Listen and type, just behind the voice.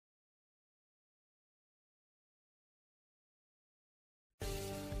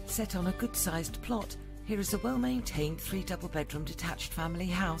Set on a good-sized plot, here is a well-maintained 3 double-bedroom detached family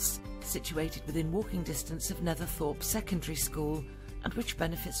house, situated within walking distance of Netherthorpe Secondary School, and which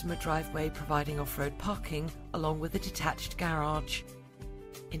benefits from a driveway providing off-road parking, along with a detached garage.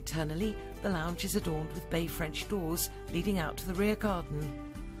 Internally, the lounge is adorned with bay French doors leading out to the rear garden,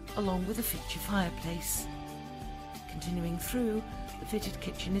 along with a feature fireplace. Continuing through, the fitted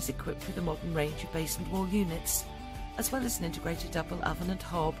kitchen is equipped with a modern range of basement wall units, as well as an integrated double oven and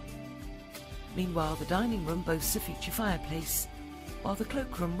hob. Meanwhile, the dining room boasts a feature fireplace, while the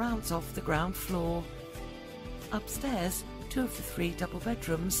cloakroom rounds off the ground floor. Upstairs, 2 of the 3 double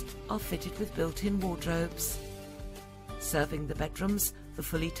bedrooms are fitted with built-in wardrobes. Serving the bedrooms, the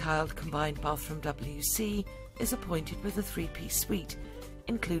fully tiled combined bathroom WC is appointed with a 3-piece suite,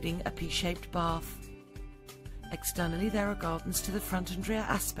 including a P-shaped bath. Externally, there are gardens to the front and rear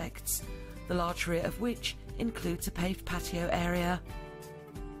aspects, the large rear of which includes a paved patio area.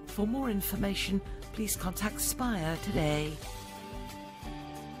 For more information, please contact Spire today.